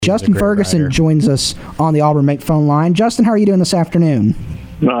Justin Ferguson joins us on the Auburn Make phone line. Justin, how are you doing this afternoon?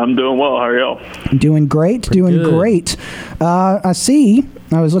 I'm doing well. How are y'all? Doing great. Great. I see.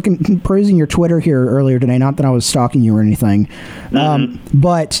 I was perusing your Twitter here earlier today. Not that I was stalking you or anything,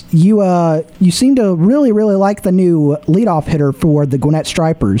 but you seem to really, really like the new leadoff hitter for the Gwinnett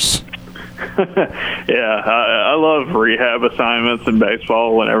Stripers. Yeah, I love rehab assignments in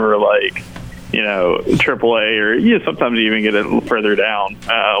baseball. Whenever AAA or sometimes you even get it a little further down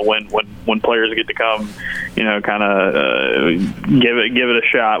when players get to come, kind of give it a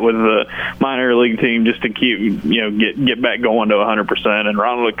shot with the minor league team just to keep get back going to 100%. And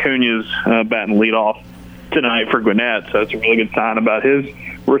Ronald Acuna's batting leadoff tonight for Gwinnett, so it's a really good sign about his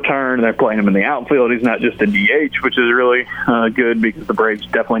return. They're playing him in the outfield. He's not just a DH, which is really good because the Braves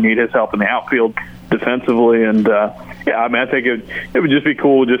definitely need his help in the outfield defensively. And I think it would just be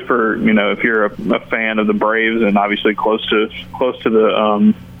cool just for if you're a fan of the Braves and obviously close to the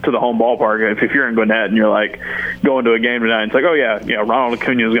home ballpark. If you're in Gwinnett and you're like going to a game tonight, it's like, oh yeah, Ronald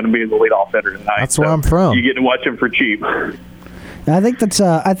Acuna is going to be the leadoff hitter tonight. That's where I'm from. You get to watch him for cheap. I think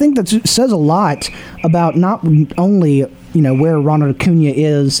that says a lot about not only where Ronald Acuna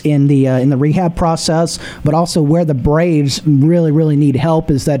is in the rehab process, but also where the Braves really, really need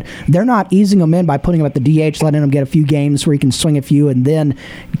help is that they're not easing him in by putting him at the DH, letting him get a few games where he can swing a few and then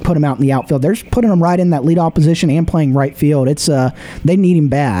put him out in the outfield. They're putting him right in that leadoff position and playing right field. It's they need him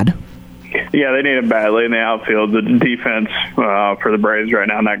bad. Yeah, they need him badly in the outfield. The defense for the Braves right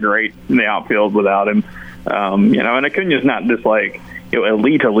now not great in the outfield without him. And Acuna's not this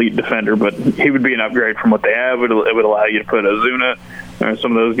elite defender, but he would be an upgrade from what they have. It would allow you to put Ozuna or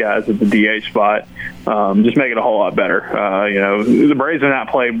some of those guys at the DH spot, just make it a whole lot better. The Braves have not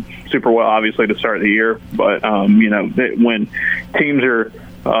played super well, obviously, to start the year, but when teams are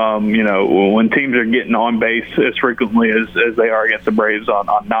when teams are getting on base as frequently as they are against the Braves on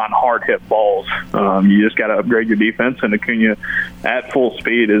non-hard hit balls, you just got to upgrade your defense, and Acuna at full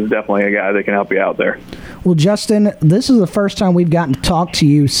speed is definitely a guy that can help you out there. Well, Justin, this is the first time we've gotten to talk to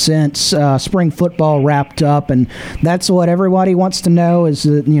you since spring football wrapped up, and that's what everybody wants to know is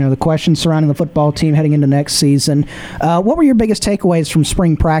the questions surrounding the football team heading into next season. What were your biggest takeaways from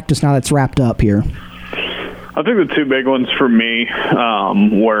spring practice now that's wrapped up here? I think the two big ones for me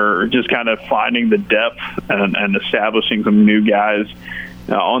were just kind of finding the depth and establishing some new guys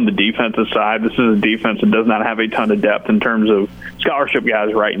on the defensive side. This is a defense that does not have a ton of depth in terms of scholarship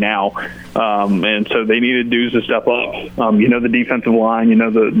guys right now, and so they needed dudes to step up. The defensive line,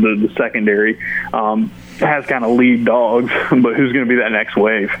 the secondary has kind of lead dogs, but who's going to be that next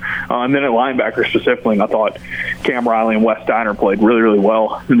wave? And then at linebacker specifically, I thought Cam Riley and Wes Steiner played really, really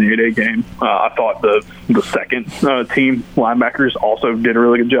well in the 8A game. I thought the second team linebackers also did a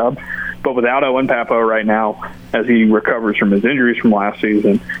really good job. But without Owen Pappoe right now, as he recovers from his injuries from last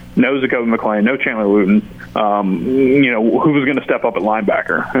season, no Zakoby McClain, no Chandler Wooten, who was going to step up at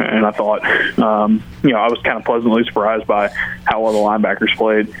linebacker? And I thought, I was kind of pleasantly surprised by how well the linebackers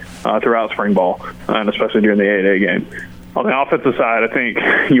played throughout spring ball, and especially during the 8A game. On the offensive side, I think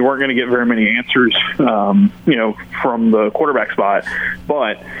you weren't going to get very many answers, from the quarterback spot.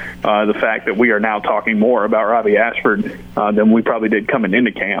 But the fact that we are now talking more about Robbie Ashford than we probably did coming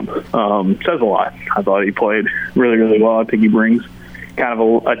into camp says a lot. I thought he played really, really well. I think he brings kind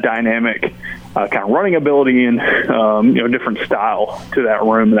of a dynamic kind of running ability and, different style to that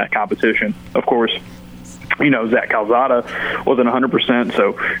room and that competition. Of course, Zach Calzada wasn't 100%,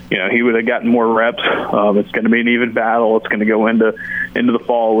 so, he would have gotten more reps. It's going to be an even battle. It's going to go into the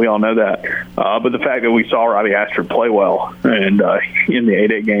fall. We all know that. But the fact that we saw Robbie Ashford play well and in the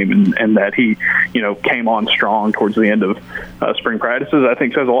 8A game and that he, came on strong towards the end of spring practices, I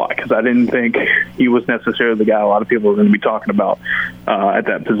think says a lot because I didn't think he was necessarily the guy a lot of people are going to be talking about at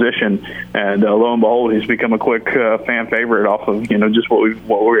that position. And lo and behold, he's become a quick fan favorite off of, just what we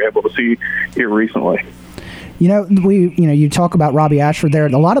were able to see here recently. You talk about Robbie Ashford there. A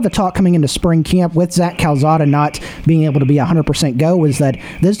lot of the talk coming into spring camp with Zach Calzada not being able to be 100% go was that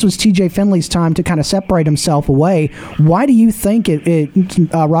this was TJ Finley's time to kind of separate himself away. Why do you think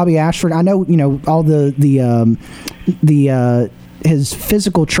Robbie Ashford? I know all his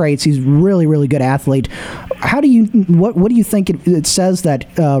physical traits. He's really, really good athlete. What do you think it says that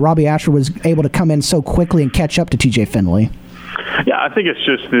Robbie Ashford was able to come in so quickly and catch up to TJ Finley? Yeah, I think it's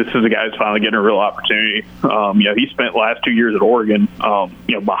just this is a guy who's finally getting a real opportunity. He spent the last 2 years at Oregon,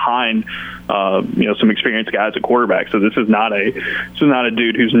 behind some experienced guys at quarterback. So this is not a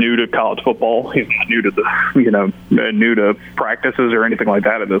dude who's new to college football. He's not new to new to practices or anything like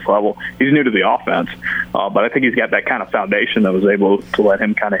that at this level. He's new to the offense, but I think he's got that kind of foundation that was able to let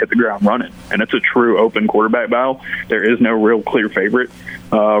him kind of hit the ground running. And it's a true open quarterback battle. There is no real clear favorite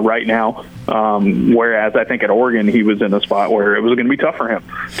right now. Whereas I think at Oregon, he was in a spot where it was going to be tough for him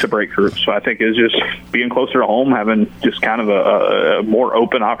to break through. So I think it's just being closer to home, having just kind of a more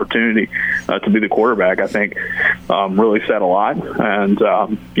open opportunity to be the quarterback, I think really said a lot. And,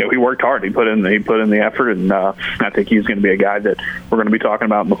 he worked hard. He put in the effort, and I think he's going to be a guy that we're going to be talking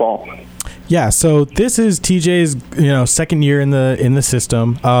about in the fall. Yeah, so this is TJ's second year in the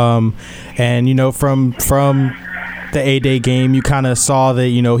system, and from the A-Day game, you kind of saw that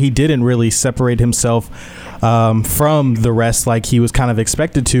he didn't really separate himself from the rest like he was kind of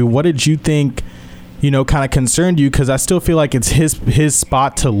expected to. What did you think kind of concerned you? Because I still feel like it's his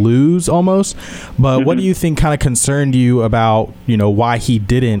spot to lose almost, but what do you think kind of concerned you about why he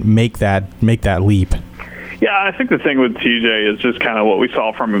didn't make that leap? Yeah, I think the thing with TJ is just kind of what we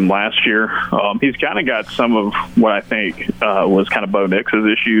saw from him last year. He's kind of got some of what I think was kind of Bo Nix's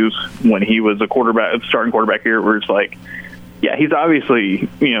issues when he was a starting quarterback here, where it's like, yeah, he's obviously,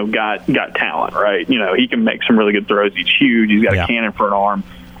 got talent, right? He can make some really good throws. He's huge. He's got a cannon for an arm.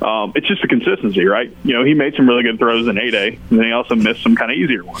 It's just the consistency, right? He made some really good throws in A-Day, and then he also missed some kind of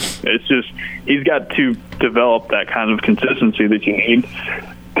easier ones. It's just he's got to develop that kind of consistency that you need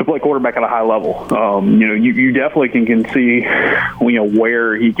to play quarterback at a high level. You definitely can see,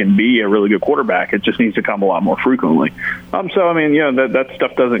 where he can be a really good quarterback. It just needs to come a lot more frequently. That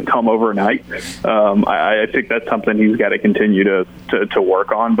stuff doesn't come overnight. I think that's something he's got to continue to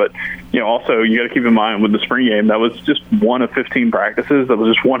work on. But, also you got to keep in mind with the spring game, that was just one of 15 practices. That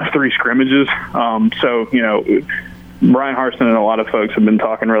was just one of 3 scrimmages. Brian Harsin and a lot of folks have been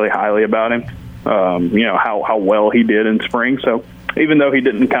talking really highly about him. How well he did in spring. So even though he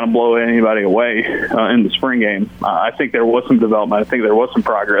didn't kind of blow anybody away in the spring game, I think there was some development. I think there was some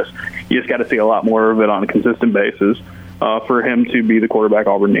progress. You just got to see a lot more of it on a consistent basis for him to be the quarterback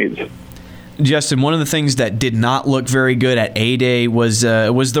Auburn needs. Justin, one of the things that did not look very good at A-Day was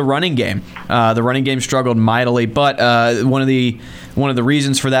the running game. The running game struggled mightily, but one of the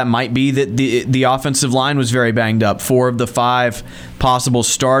reasons for that might be that the offensive line was very banged up. 4 of the 5 possible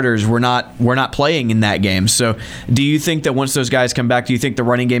starters were not playing in that game. So, do you think that once those guys come back, do you think the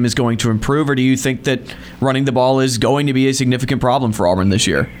running game is going to improve, or do you think that running the ball is going to be a significant problem for Auburn this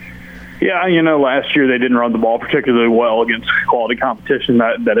year? Yeah, last year they didn't run the ball particularly well against quality competition.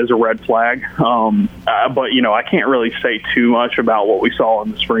 That is a red flag. But I can't really say too much about what we saw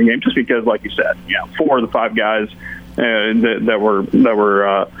in the spring game, just because, like you said, 4 of the 5 guys that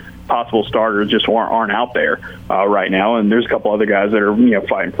were possible starters just aren't out there right now, and there's a couple other guys that are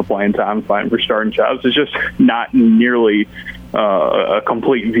fighting for playing time, fighting for starting jobs. It's just not nearly a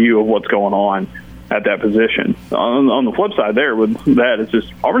complete view of what's going on at that position. On the flip side there with that, it's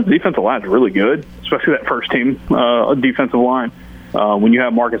just Auburn's defensive line is really good, especially that first team defensive line. When you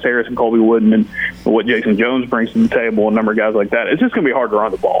have Marcus Harris and Colby Wooden and what Jason Jones brings to the table, a number of guys like that, it's just going to be hard to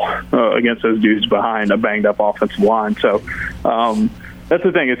run the ball against those dudes behind a banged-up offensive line. So that's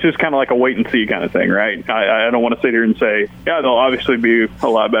the thing. It's just kind of like a wait-and-see kind of thing, right? I don't want to sit here and say, yeah, they'll obviously be a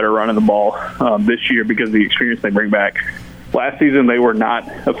lot better running the ball this year because of the experience they bring back. Last season, they were not,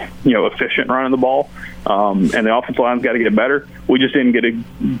 efficient running the ball, and the offensive line's got to get better. We just didn't get a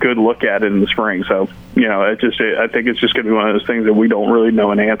good look at it in the spring. So, I think it's just going to be one of those things that we don't really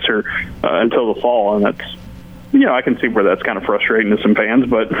know an answer until the fall, and that's, I can see where that's kind of frustrating to some fans,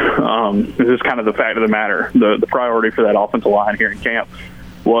 but this is kind of the fact of the matter. The priority for that offensive line here in camp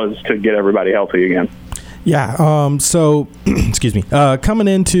was to get everybody healthy again. Yeah. So, excuse me. Coming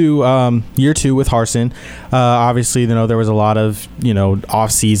into year 2 with Harsin, obviously, there was a lot of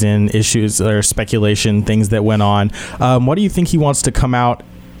off-season issues or speculation, things that went on. What do you think he wants to come out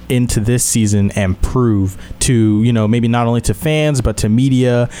into this season and prove to maybe not only to fans but to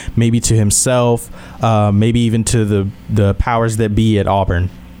media, maybe to himself, maybe even to the powers that be at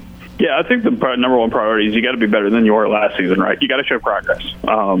Auburn? Yeah, I think the number one priority is you got to be better than you were last season, right? You got to show progress,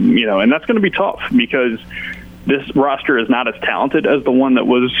 and that's going to be tough because this roster is not as talented as the one that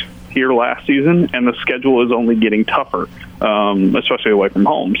was here last season, and the schedule is only getting tougher, especially away from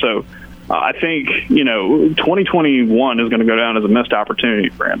home. So I think, 2021 is going to go down as a missed opportunity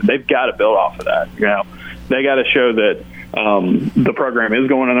for him. They've got to build off of that. They got to show that the program is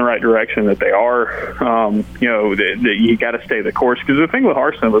going in the right direction, that they are, that you got to stay the course. Because the thing with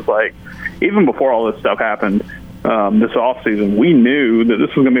Harsin was like, even before all this stuff happened, this offseason, we knew that this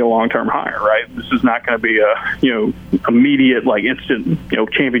was going to be a long-term hire, right? This is not going to be a, immediate, instant,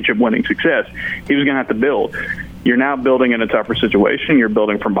 championship-winning success. He was going to have to build. You're now building in a tougher situation. You're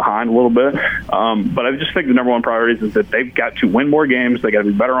building from behind a little bit. But I just think the number one priority is that they've got to win more games. They got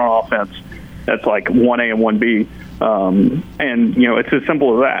to be better on offense. That's like 1A and 1B. And it's as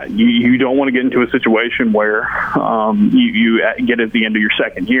simple as that. You don't want to get into a situation where you get at the end of your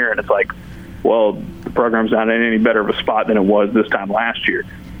second year and it's like, well, the program's not in any better of a spot than it was this time last year.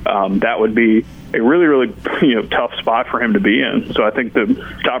 That would be a really, really tough spot for him to be in. So I think the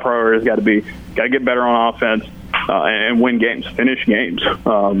top priority has got to get better on offense and win games, finish games.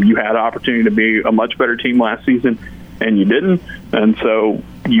 You had an opportunity to be a much better team last season, and you didn't. And so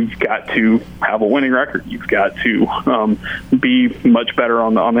you've got to have a winning record. You've got to be much better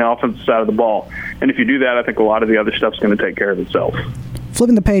on the offensive side of the ball. And if you do that, I think a lot of the other stuff's going to take care of itself.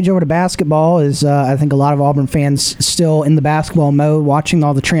 Flipping the page over to basketball is, I think, a lot of Auburn fans still in the basketball mode, watching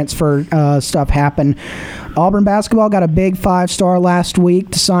all the transfer stuff happen. Auburn basketball got a big 5-star last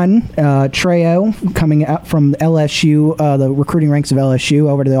week to sign Trejo, coming up from LSU, the recruiting ranks of LSU,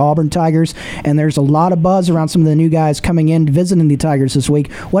 over to the Auburn Tigers. And there's a lot of buzz around some of the new guys coming in, visiting the Tigers this week.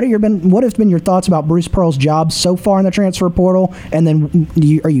 What have been your thoughts about Bruce Pearl's job so far in the transfer portal? And then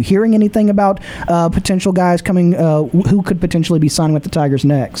are you hearing anything about potential guys coming who could potentially be signing with the Tigers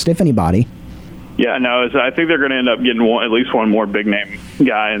next, if anybody? Yeah, no, I think they're going to end up getting at least one more big-name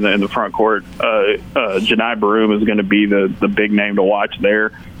guy in the front court. Janai Barum is going to be the big name to watch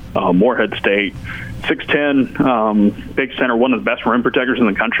there. Morehead State, 6'10", big center, one of the best rim protectors in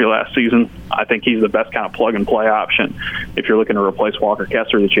the country last season. I think he's the best kind of plug-and-play option if you're looking to replace Walker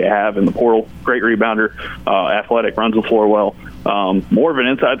Kessler that you have in the portal. Great rebounder, athletic, runs the floor well. More of an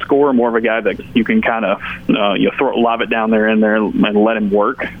inside scorer, more of a guy that you can kind of lob it down there and let him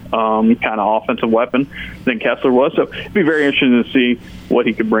work, kind of offensive weapon than Kessler was. So it'd be very interesting to see what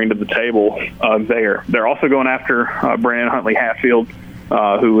he could bring to the table there. They're also going after Brandon Huntley Hatfield,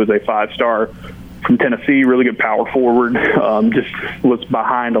 who was a 5-star from Tennessee, really good power forward, just was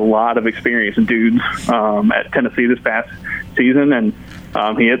behind a lot of experienced dudes at Tennessee this past season, and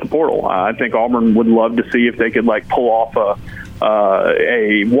he hit the portal. I think Auburn would love to see if they could pull off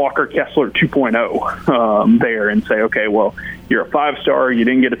a Walker Kessler 2.0 there and say, okay, well, you're a 5-star, you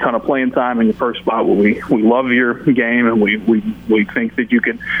didn't get a ton of playing time in your first spot. Well, we love your game, and we think that you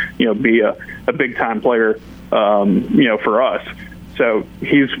could be a big time player for us. So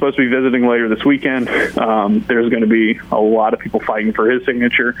he's supposed to be visiting later this weekend. There's going to be a lot of people fighting for his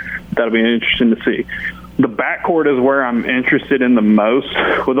signature. That'll be interesting to see. The backcourt is where I'm interested in the most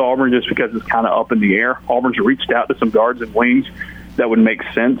with Auburn, just because it's kind of up in the air. Auburn's reached out to some guards and wings that would make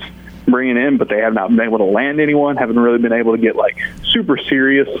sense bringing in, but they have not been able to land anyone, haven't really been able to get super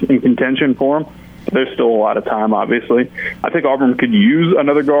serious in contention for them. There's still a lot of time, obviously. I think Auburn could use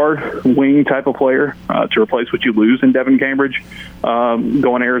another guard, wing type of player to replace what you lose in Devin Cambridge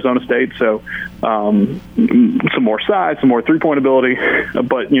going to Arizona State. So some more size, some more three-point ability.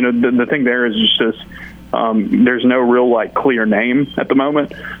 But, the thing there is just there's no real clear name at the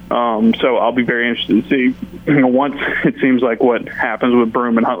moment. So I'll be very interested to see once it seems like what happens with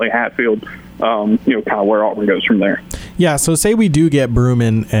Broome and Huntley Hatfield, kind of where Auburn goes from there. Yeah, so say we do get Broome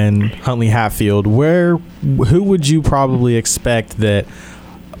and Huntley Hatfield, who would you probably expect that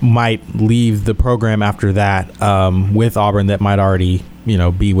might leave the program after that with Auburn that might already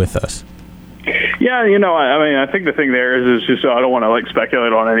be with us? Yeah, I think the thing there is just I don't want to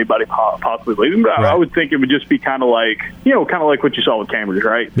speculate on anybody possibly leaving, but right. I would think it would just be kind of like what you saw with Cambridge,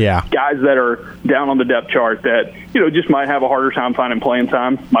 right? Yeah. Guys that are down on the depth chart that, just might have a harder time finding playing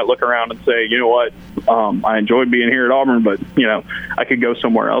time, might look around and say, you know what, I enjoyed being here at Auburn, but, I could go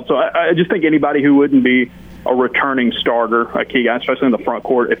somewhere else. So I just think anybody who wouldn't be a returning starter, a key guy, especially in the front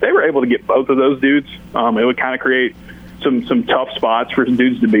court, if they were able to get both of those dudes, it would kind of create some tough spots for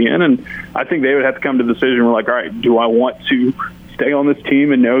dudes to be in, and I think they would have to come to the decision. We're like, all right, do I want to stay on this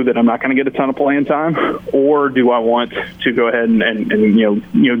team and know that I'm not going to get a ton of playing time, or do I want to go ahead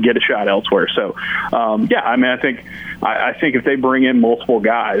and get a shot elsewhere? So, I think if they bring in multiple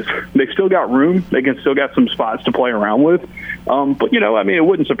guys, they've still got room. They can still got some spots to play around with. But it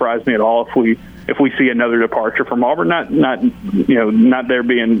wouldn't surprise me at all if we see another departure from Auburn. Not there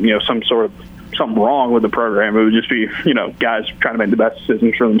being some sort of something wrong with the program. It would just be, guys trying to make the best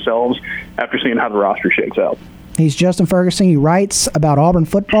decisions for themselves after seeing how the roster shakes out. He's Justin Ferguson. He writes about Auburn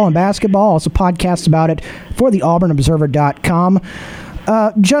football and basketball, also podcasts about it for the AuburnObserver.com.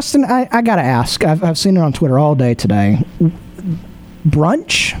 Justin, I got to ask. I've seen it on Twitter all day today.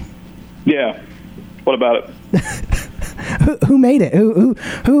 Brunch? Yeah. What about it? Who made it?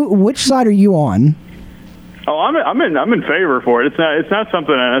 Which side are you on? Oh, I'm in favor for it. It's not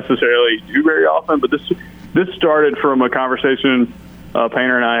something I necessarily do very often, but this started from a conversation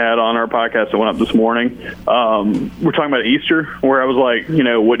Painter and I had on our podcast that went up this morning. We're talking about Easter, where I was like,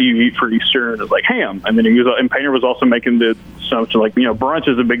 what do you eat for Easter? And it's like ham. And then Painter was also making the assumption like, brunch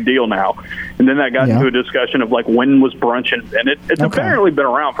is a big deal now. And then that got into a discussion of like, when was brunch invented? It's apparently been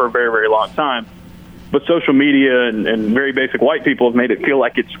around for a very, very long time. But social media and very basic white people have made it feel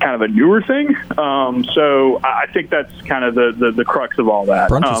like it's kind of a newer thing. So I think that's kind of the crux of all that.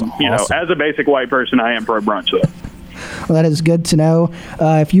 Brunch is awesome. As a basic white person, I am pro brunch, though. Well, that is good to know.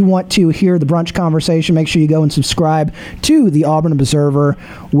 If you want to hear the brunch conversation, make sure you go and subscribe to the Auburn Observer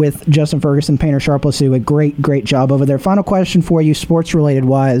with Justin Ferguson, Painter Sharpless, who do a great job over there. Final question for you, sports-related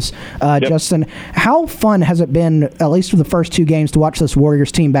wise. Justin, how fun has it been, at least for the first two games, to watch this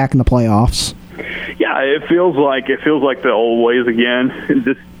Warriors team back in the playoffs? Yeah, it feels like the old ways again.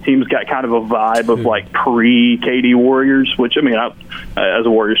 This team's got kind of a vibe of like pre-KD Warriors, which as a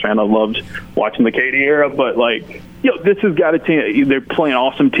Warriors fan, I loved watching the KD era. But this has got a team. They're playing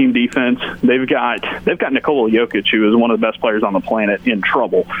awesome team defense. They've got Nikola Jokic, who is one of the best players on the planet, in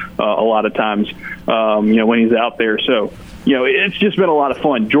trouble a lot of times. When he's out there. So. It's just been a lot of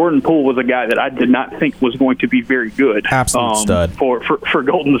fun. Jordan Poole was a guy that I did not think was going to be very good. Absolute stud. For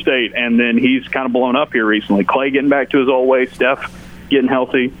Golden State. And then he's kind of blown up here recently. Clay getting back to his old way. Steph getting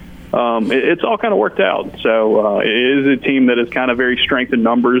healthy. It's all kind of worked out. So it is a team that is kind of very strength in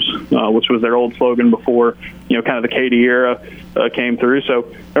numbers, which was their old slogan before, kind of the KD era came through.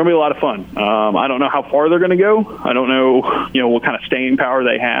 So it'll be a lot of fun. I don't know how far they're going to go. I don't know, what kind of staying power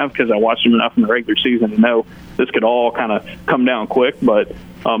they have, because I watched them enough in the regular season to know this could all kind of come down quick. But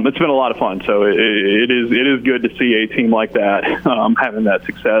it's been a lot of fun. So it is good to see a team like that having that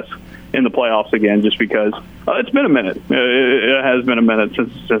success in the playoffs again, just because it's been a minute. It has been a minute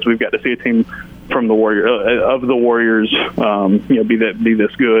since we've got to see a team from the Warriors, be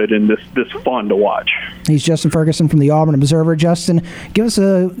this good and this fun to watch. He's Justin Ferguson from the Auburn Observer. Justin, give us a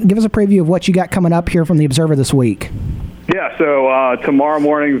preview of what you got coming up here from the Observer this week. Yeah, so tomorrow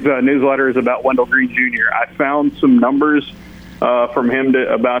morning's newsletter is about Wendell Green Jr. I found some numbers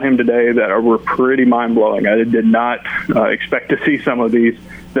about him today that were pretty mind-blowing. I did not expect to see some of these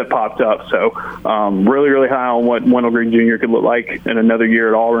that popped up. So really, really high on what Wendell Green Jr. could look like in another year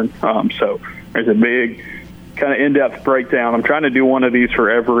at Auburn. So there's a big kind of in-depth breakdown. I'm trying to do one of these for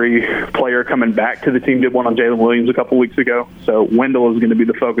every player coming back to the team. Did one on Jalen Williams a couple weeks ago. So Wendell is going to be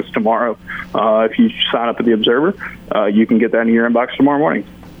the focus tomorrow. If you sign up at the Observer, you can get that in your inbox tomorrow morning.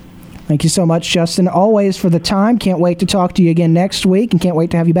 Thank you so much, Justin, always for the time. Can't wait to talk to you again next week, and can't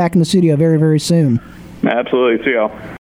wait to have you back in the studio very, very soon. Absolutely. See y'all.